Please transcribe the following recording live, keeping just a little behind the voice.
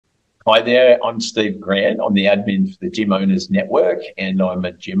Hi there, I'm Steve Grant. I'm the admin for the Gym Owners Network, and I'm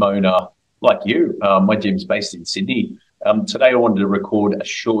a gym owner like you. My gym's based in Sydney. Today, I wanted to record a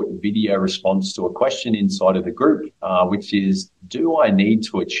short video response to a question inside of the group, which is, do I need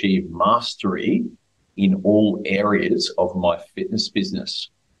to achieve mastery in all areas of my fitness business?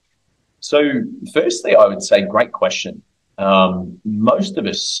 So, firstly, I would say, great question. Most of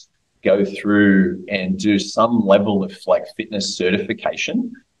us go through and do some level of like fitness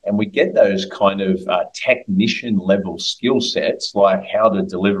certification, and we get those kind of technician level skill sets, like how to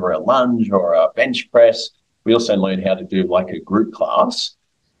deliver a lunge or a bench press. We also learn how to do like a group class.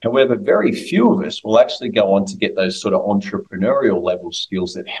 However, very few of us will actually go on to get those sort of entrepreneurial level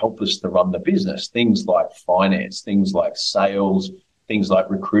skills that help us to run the business. Things like finance, things like sales, things like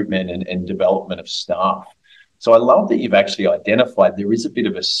recruitment and development of staff. So I love that you've actually identified there is a bit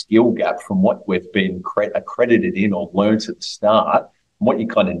of a skill gap from what we've been accredited in or learnt at the start, and what you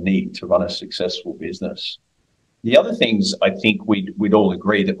kind of need to run a successful business. The other things I think we'd all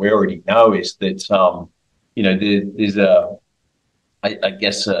agree that we already know is that there's I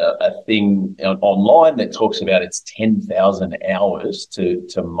guess a thing online that talks about it's 10,000 hours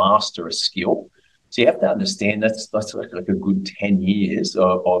to master a skill. So you have to understand that's like a good 10 years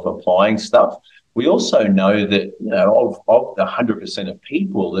of applying stuff. We also know that, of the 100% of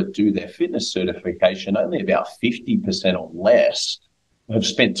people that do their fitness certification, only about 50% or less have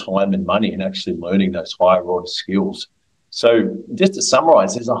spent time and money in actually learning those higher order skills. So just to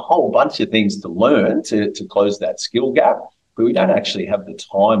summarize, there's a whole bunch of things to learn to close that skill gap, but we don't actually have the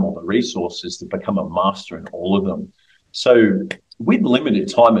time or the resources to become a master in all of them. So with limited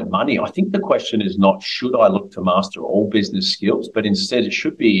time and money, I think the question is not, should I look to master all business skills, but instead it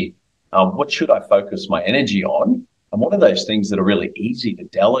should be, what should I focus my energy on? And what are those things that are really easy to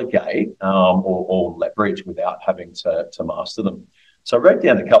delegate or leverage without having to master them? So I wrote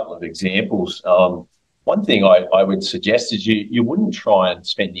down a couple of examples. One thing I would suggest is you wouldn't try and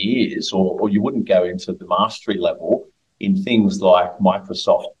spend years or you wouldn't go into the mastery level in things like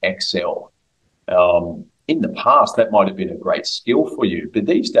Microsoft Excel. In the past, that might have been a great skill for you, but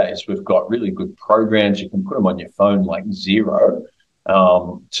these days we've got really good programs. You can put them on your phone like Zero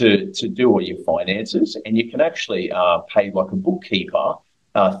to do all your finances, and you can actually pay like a bookkeeper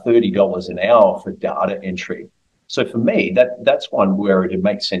 $30 an hour for data entry. So for me, that's one where it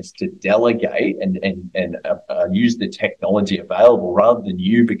makes sense to delegate and use the technology available rather than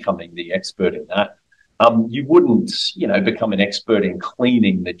you becoming the expert in that. You wouldn't, become an expert in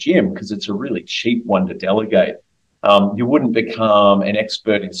cleaning the gym because it's a really cheap one to delegate. You wouldn't become an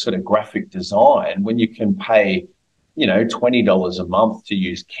expert in sort of graphic design when you can pay, $20 a month to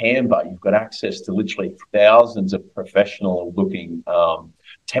use Canva. You've got access to literally thousands of professional looking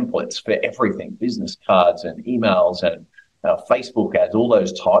templates for everything, business cards and emails and Facebook ads, all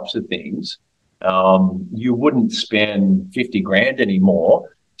those types of things. You wouldn't spend 50 grand anymore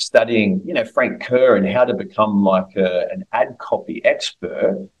studying, Frank Kerr and how to become like an ad copy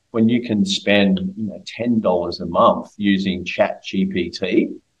expert when you can spend, $10 a month using Chat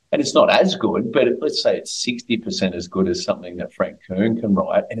GPT. And it's not as good, but let's say it's 60% as good as something that Frank Kern can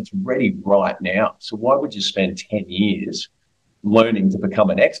write, and it's ready right now. So why would you spend 10 years learning to become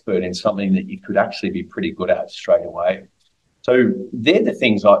an expert in something that you could actually be pretty good at straight away? So they're the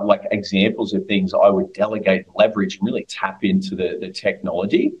things like examples of things I would delegate, leverage, and really tap into the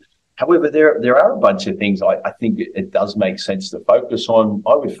technology. However, there are a bunch of things I think it does make sense to focus on.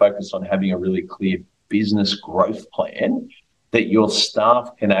 I would focus on having a really clear business growth plan that your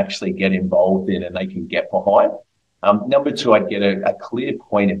staff can actually get involved in and they can get behind. Number two, I'd get a clear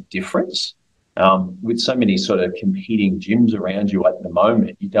point of difference. With so many sort of competing gyms around you at the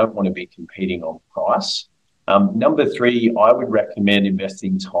moment, you don't want to be competing on price. Number three, I would recommend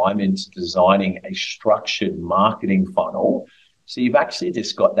investing time into designing a structured marketing funnel. So you've actually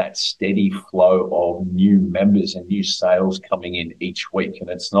just got that steady flow of new members and new sales coming in each week, and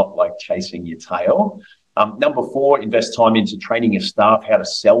it's not like chasing your tail. Number four, invest time into training your staff how to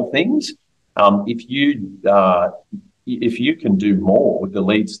sell things. If you can do more with the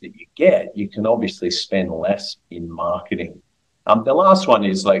leads that you get, you can obviously spend less in marketing. The last one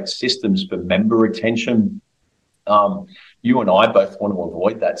is like systems for member retention. You and I both want to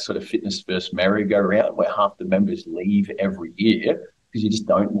avoid that sort of fitness first merry-go-round where half the members leave every year because you just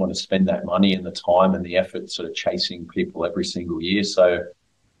don't want to spend that money and the time and the effort sort of chasing people every single year. So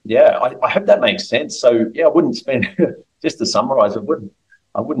yeah, I hope that makes sense. So yeah, I wouldn't spend, just to summarize,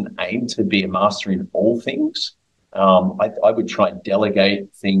 I wouldn't aim to be a master in all things. I would try and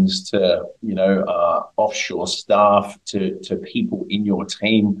delegate things to, offshore staff, to people in your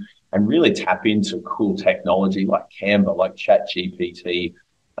team, and really tap into cool technology like Canva, like Chat GPT,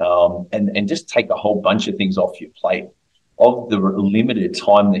 and just take a whole bunch of things off your plate. Of the limited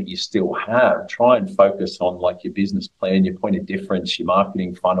time that you still have, try and focus on like your business plan, your point of difference, your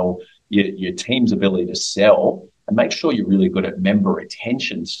marketing funnel, your team's ability to sell, and make sure you're really good at member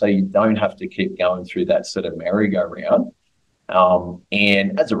retention so you don't have to keep going through that sort of merry-go-round.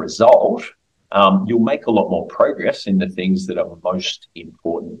 And as a result, you'll make a lot more progress in the things that are most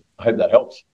important. I hope that helps.